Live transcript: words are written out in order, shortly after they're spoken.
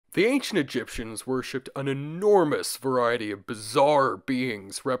The ancient Egyptians worshipped an enormous variety of bizarre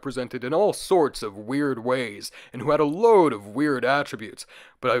beings represented in all sorts of weird ways and who had a load of weird attributes,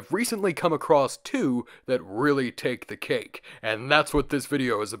 but I've recently come across two that really take the cake, and that's what this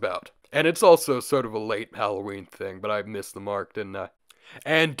video is about. And it's also sort of a late Halloween thing, but I missed the mark, didn't I?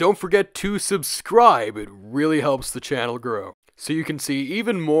 And don't forget to subscribe, it really helps the channel grow. So you can see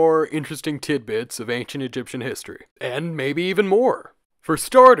even more interesting tidbits of ancient Egyptian history. And maybe even more. For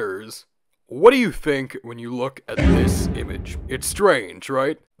starters, what do you think when you look at this image? It's strange,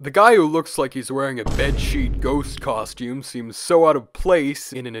 right? The guy who looks like he's wearing a bedsheet ghost costume seems so out of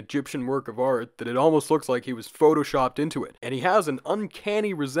place in an Egyptian work of art that it almost looks like he was photoshopped into it. And he has an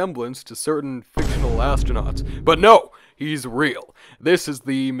uncanny resemblance to certain fictional astronauts. But no! He's real. This is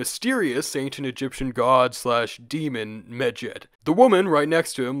the mysterious ancient Egyptian god/demon Medjed. The woman right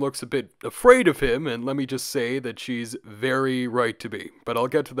next to him looks a bit afraid of him, and let me just say that she's very right to be, but I'll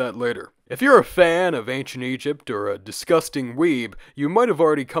get to that later. If you're a fan of ancient Egypt or a disgusting weeb, you might have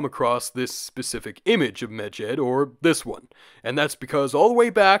already come across this specific image of Medjed, or this one. And that's because all the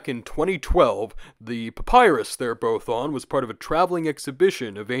way back in 2012, the papyrus they're both on was part of a traveling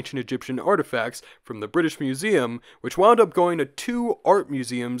exhibition of ancient Egyptian artifacts from the British Museum, which wound up going to 2 art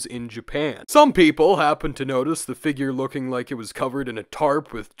museums in Japan. Some people happened to notice the figure looking like it was covered in a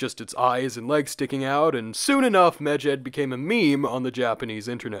tarp with just its eyes and legs sticking out, and soon enough Medjed became a meme on the Japanese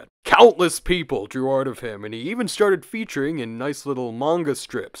internet. Countless people drew art of him, and he even started featuring in nice little manga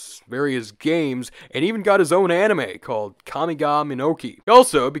strips, various games, and even got his own anime called Kamiga Minoki. He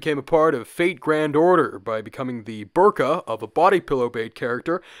also became a part of Fate Grand Order by becoming the burqa of a body pillow bait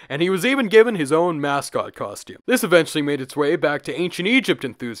character, and he was even given his own mascot costume. This eventually made its way back to ancient Egypt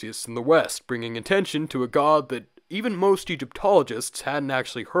enthusiasts in the West, bringing attention to a god that even most Egyptologists hadn't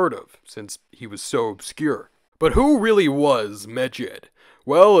actually heard of, since he was so obscure. But who really was Medjed?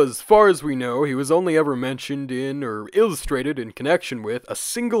 Well, as far as we know, he was only ever mentioned in or illustrated in connection with a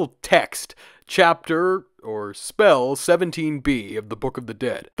single text, chapter, or spell 17b of the Book of the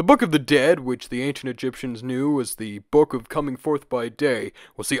Dead. The Book of the Dead, which the ancient Egyptians knew as the Book of Coming Forth by Day,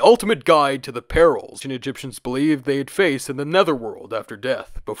 was the ultimate guide to the perils ancient Egyptians believed they'd face in the netherworld after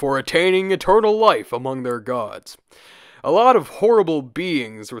death, before attaining eternal life among their gods. A lot of horrible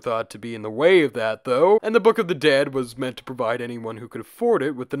beings were thought to be in the way of that, though, and the Book of the Dead was meant to provide anyone who could afford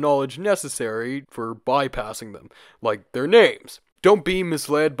it with the knowledge necessary for bypassing them, like their names. Don't be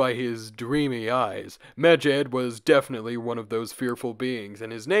misled by his dreamy eyes. Medjed was definitely one of those fearful beings,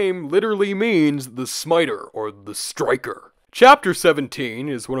 and his name literally means the smiter, or the striker. Chapter 17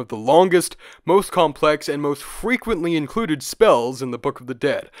 is one of the longest, most complex, and most frequently included spells in the Book of the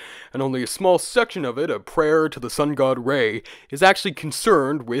Dead, and only a small section of it, a prayer to the sun god Re, is actually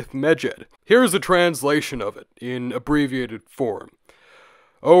concerned with Medjed. Here's a translation of it, in abbreviated form.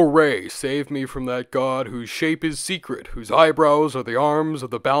 O Re, save me from that god whose shape is secret, whose eyebrows are the arms of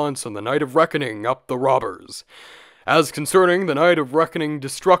the balance on the night of reckoning up the robbers. As concerning the night of reckoning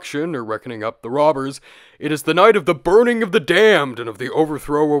destruction, or reckoning up the robbers, it is the night of the burning of the damned, and of the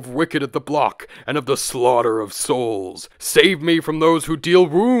overthrow of wicked at the block, and of the slaughter of souls. Save me from those who deal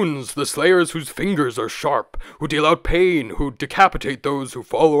wounds, the slayers whose fingers are sharp, who deal out pain, who decapitate those who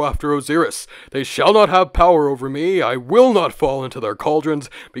follow after Osiris. They shall not have power over me, I will not fall into their cauldrons,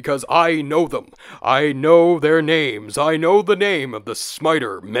 because I know them. I know their names, I know the name of the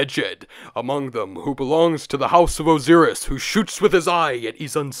smiter, Medjed, among them, who belongs to the house of Osiris, who shoots with his eye, yet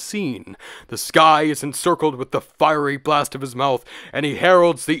is unseen. The sky is encircled with the fiery blast of his mouth, and he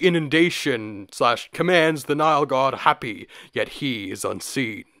heralds the inundation / commands the Nile god happy, yet he is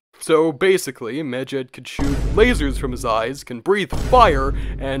unseen. So basically, Medjed could shoot lasers from his eyes, can breathe fire,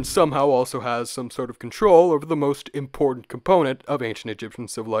 and somehow also has some sort of control over the most important component of ancient Egyptian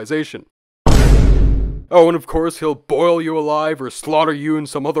civilization. Oh, and of course he'll boil you alive or slaughter you in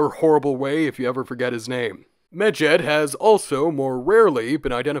some other horrible way if you ever forget his name. Medjed has also, more rarely,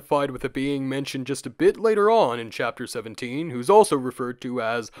 been identified with a being mentioned just a bit later on in Chapter 17, who's also referred to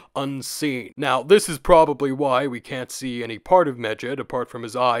as Unseen. Now, this is probably why we can't see any part of Medjed apart from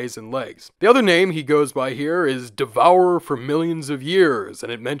his eyes and legs. The other name he goes by here is Devourer for Millions of Years, and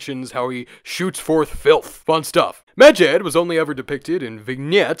it mentions how he shoots forth filth. Fun stuff. Medjed was only ever depicted in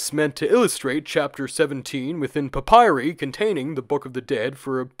vignettes meant to illustrate Chapter 17 within papyri containing the Book of the Dead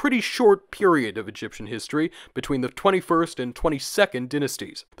for a pretty short period of Egyptian history between the 21st and 22nd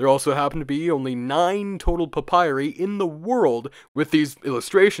dynasties. There also happen to be only 9 total papyri in the world with these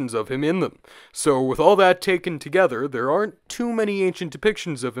illustrations of him in them. So with all that taken together, there aren't too many ancient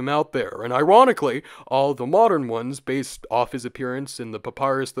depictions of him out there, and ironically, all the modern ones based off his appearance in the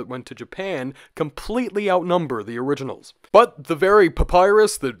papyrus that went to Japan completely outnumber the originals. But the very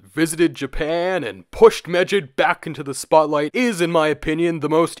papyrus that visited Japan and pushed Medjed back into the spotlight is, in my opinion, the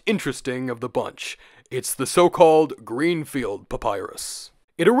most interesting of the bunch. It's the so-called Greenfield Papyrus.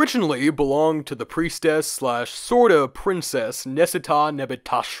 It originally belonged to the priestess/sorta princess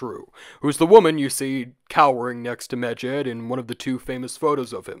Nesitta-Nebetashru, who's the woman you see cowering next to Medjed in one of the two famous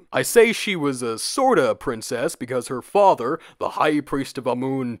photos of him. I say she was a sorta princess because her father, the High Priest of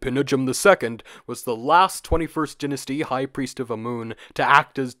Amun, Pinujum II, was the last 21st Dynasty High Priest of Amun to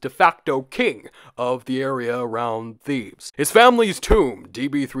act as de facto king of the area around Thebes. His family's tomb,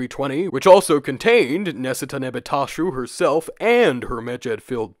 DB320, which also contained Nesitta-Nebetashru herself and her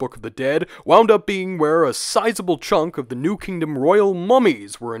Medjed-filled Book of the Dead, wound up being where a sizable chunk of the New Kingdom royal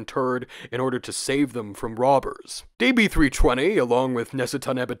mummies were interred in order to save them from robbers. DB320, along with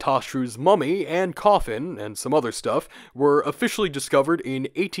Nesitta-Nebetashru's mummy and coffin, and some other stuff, were officially discovered in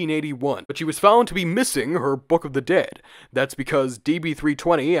 1881, but she was found to be missing her Book of the Dead. That's because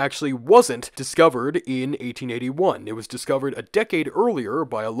DB320 actually wasn't discovered in 1881. It was discovered a decade earlier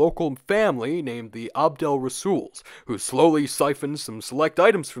by a local family named the Abdel Rasuls, who slowly siphoned some select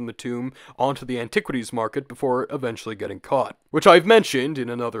items from the tomb onto the antiquities market before eventually getting caught, which I've mentioned in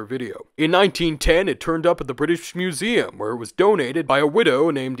another video. In 1910, it turned up at the British Museum, where it was donated by a widow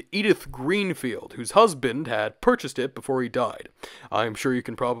named Edith Greenfield, whose husband had purchased it before he died. I'm sure you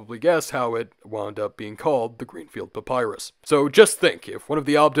can probably guess how it wound up being called the Greenfield Papyrus. So just think, if one of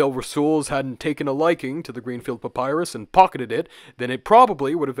the Abdel Rasuls hadn't taken a liking to the Greenfield Papyrus and pocketed it, then it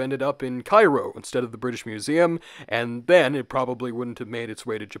probably would have ended up in Cairo instead of the British Museum, and then it probably wouldn't have made its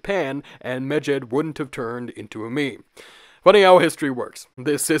way to Japan, and Medjed wouldn't have turned into a meme. Funny how history works.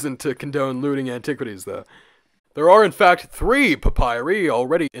 This isn't to condone looting antiquities, though. There are in fact 3 papyri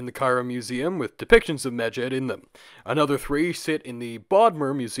already in the Cairo Museum with depictions of Medjed in them. Another 3 sit in the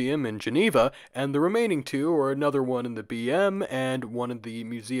Bodmer Museum in Geneva, and the remaining 2 are another one in the BM and one in the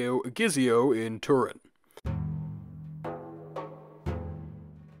Museo Egizio in Turin.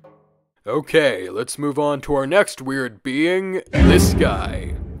 Okay, let's move on to our next weird being, this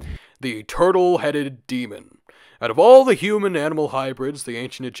guy. The turtle-headed demon. Out of all the human-animal hybrids the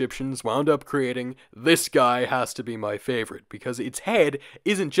ancient Egyptians wound up creating, this guy has to be my favorite, because its head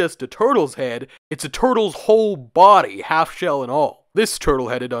isn't just a turtle's head, it's a turtle's whole body, half shell and all. This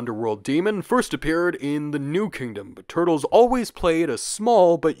turtle-headed underworld demon first appeared in the New Kingdom, but turtles always played a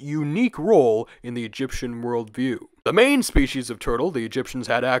small but unique role in the Egyptian worldview. The main species of turtle the Egyptians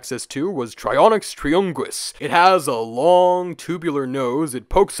had access to was Trionyx triunguis. It has a long, tubular nose it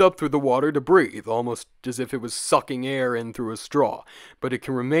pokes up through the water to breathe, almost as if it was sucking air in through a straw, but it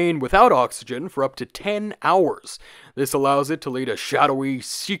can remain without oxygen for up to 10 hours. This allows it to lead a shadowy,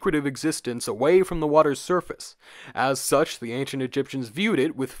 secretive existence away from the water's surface. As such, the ancient Egyptians viewed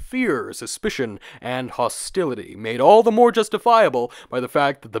it with fear, suspicion, and hostility, made all the more justifiable by the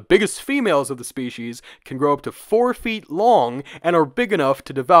fact that the biggest females of the species can grow up to 4 feet long and are big enough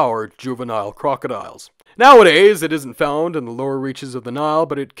to devour juvenile crocodiles. Nowadays, it isn't found in the lower reaches of the Nile,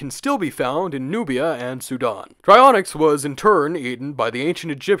 but it can still be found in Nubia and Sudan. Trionyx was in turn eaten by the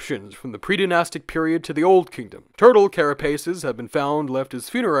ancient Egyptians from the pre-dynastic period to the Old Kingdom. Turtle carapaces have been found left as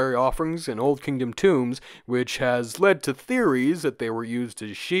funerary offerings in Old Kingdom tombs, which has led to theories that they were used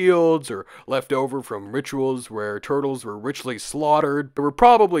as shields or left over from rituals where turtles were ritually slaughtered, but were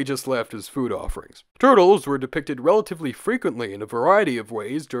probably just left as food offerings. Turtles were depicted relatively frequently in a variety of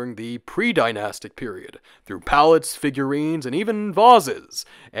ways during the pre-dynastic period, through palettes, figurines, and even vases,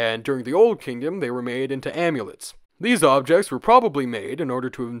 and during the Old Kingdom they were made into amulets. These objects were probably made in order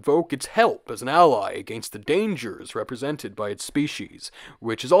to invoke its help as an ally against the dangers represented by its species,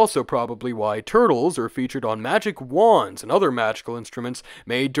 which is also probably why turtles are featured on magic wands and other magical instruments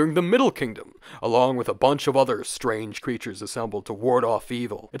made during the Middle Kingdom, along with a bunch of other strange creatures assembled to ward off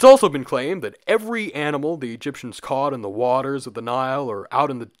evil. It's also been claimed that every animal the Egyptians caught in the waters of the Nile or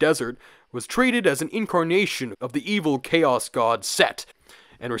out in the desert was treated as an incarnation of the evil chaos god Set,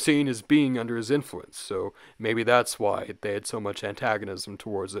 and were seen as being under his influence, so maybe that's why they had so much antagonism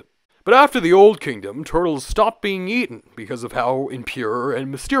towards it. But after the Old Kingdom, turtles stopped being eaten because of how impure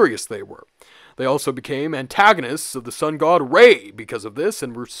and mysterious they were. They also became antagonists of the sun god Re because of this,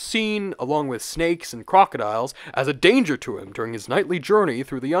 and were seen, along with snakes and crocodiles, as a danger to him during his nightly journey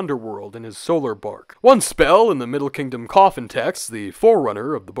through the underworld in his solar bark. One spell in the Middle Kingdom coffin text, the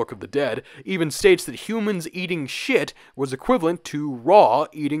forerunner of the Book of the Dead, even states that humans eating shit was equivalent to Ra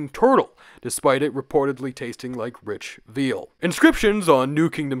eating turtle, despite it reportedly tasting like rich veal. Inscriptions on New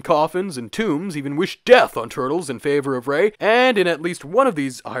Kingdom coffins and tombs even wish death on turtles in favor of Re, and in at least one of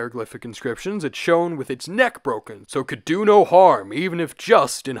these hieroglyphic inscriptions, it it shone with its neck broken, so it could do no harm, even if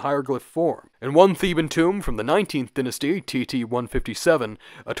just in hieroglyph form. In one Theban tomb from the 19th dynasty, TT 157,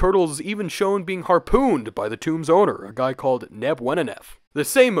 a turtle is even shown being harpooned by the tomb's owner, a guy called Nebwenenef. The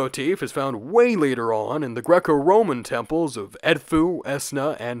same motif is found way later on in the Greco-Roman temples of Edfu,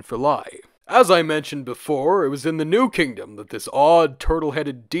 Esna, and Philae. As I mentioned before, it was in the New Kingdom that this odd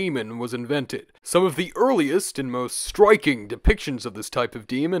turtle-headed demon was invented. Some of the earliest and most striking depictions of this type of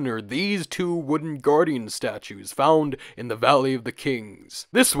demon are these two wooden guardian statues found in the Valley of the Kings.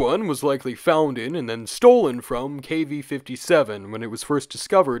 This one was likely found in and then stolen from KV-57 when it was first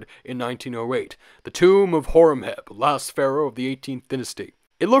discovered in 1908, the tomb of Horemheb, last pharaoh of the 18th dynasty.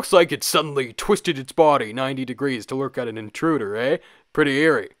 It looks like it suddenly twisted its body 90 degrees to look at an intruder, eh? Pretty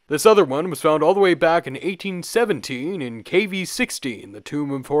eerie. This other one was found all the way back in 1817 in KV-16, the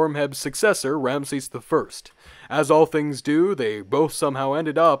tomb of Horemheb's successor, Ramses I. As all things do, they both somehow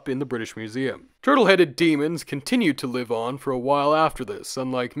ended up in the British Museum. Turtle-headed demons continued to live on for a while after this,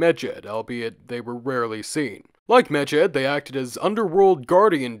 unlike Medjed, albeit they were rarely seen. Like Medjed, they acted as underworld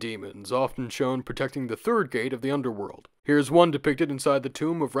guardian demons, often shown protecting the third gate of the underworld. Here's one depicted inside the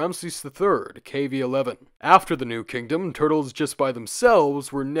tomb of Ramses III, KV-11. After the New Kingdom, turtles just by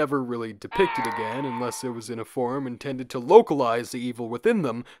themselves were never really depicted again unless it was in a form intended to localize the evil within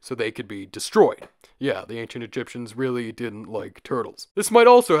them so they could be destroyed. Yeah, the ancient Egyptians really didn't like turtles. This might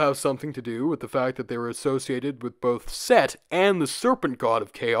also have something to do with the fact that they were associated with both Set and the serpent god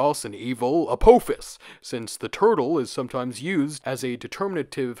of chaos and evil, Apophis, since the turtle is sometimes used as a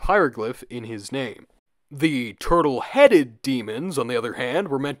determinative hieroglyph in his name. The turtle-headed demons, on the other hand,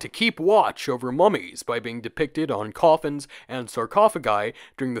 were meant to keep watch over mummies by being depicted on coffins and sarcophagi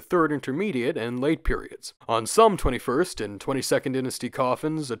during the 3rd Intermediate and late periods. On some 21st and 22nd Dynasty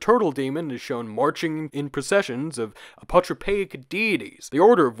coffins, a turtle demon is shown marching in processions of apotropaic deities, the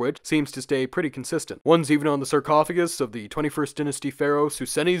order of which seems to stay pretty consistent. One's even on the sarcophagus of the 21st Dynasty pharaoh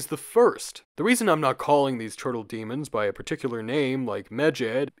Susenes I. The reason I'm not calling these turtle demons by a particular name like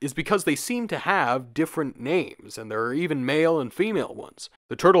Medjed is because they seem to have different names, and there are even male and female ones.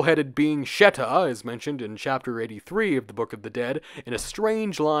 The turtle-headed being Sheta is mentioned in chapter 83 of the Book of the Dead in a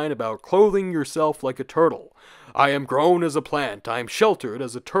strange line about clothing yourself like a turtle. I am grown as a plant, I am sheltered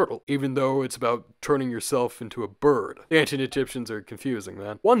as a turtle, even though it's about turning yourself into a bird. The ancient Egyptians are confusing,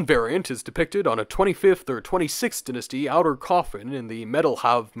 man. One variant is depicted on a 25th or 26th dynasty outer coffin in the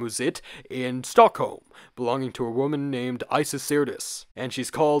Medelhavmuseet in Stockholm, belonging to a woman named Isisirdis, and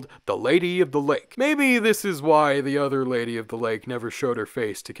she's called the Lady of the Lake. Maybe this is why the other Lady of the Lake never showed her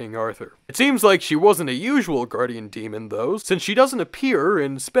face to King Arthur. It seems like she wasn't a usual guardian demon, though, since she doesn't appear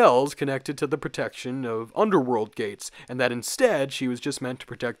in spells connected to the protection of underworld gates, and that instead she was just meant to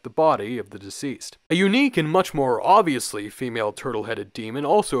protect the body of the deceased. A unique and much more obviously female turtle-headed demon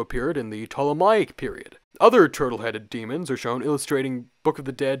also appeared in the Ptolemaic period. Other turtle-headed demons are shown illustrating Book of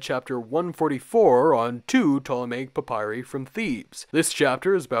the Dead chapter 144 on 2 Ptolemaic papyri from Thebes. This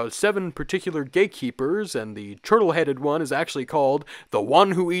chapter is about 7 particular gatekeepers, and the turtle-headed one is actually called the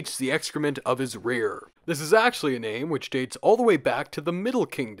one who eats the excrement of his rear. This is actually a name which dates all the way back to the Middle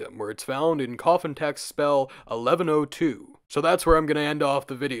Kingdom, where it's found in coffin text spell 1102. So that's where I'm going to end off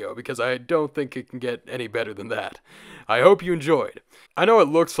the video, because I don't think it can get any better than that. I hope you enjoyed. I know it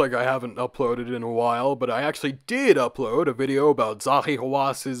looks like I haven't uploaded in a while, but I actually did upload a video about Zahi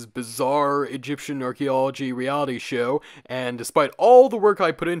Hawass's bizarre Egyptian archaeology reality show, and despite all the work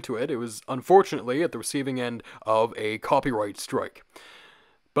I put into it, it was unfortunately at the receiving end of a copyright strike.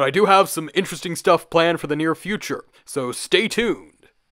 But I do have some interesting stuff planned for the near future, so stay tuned.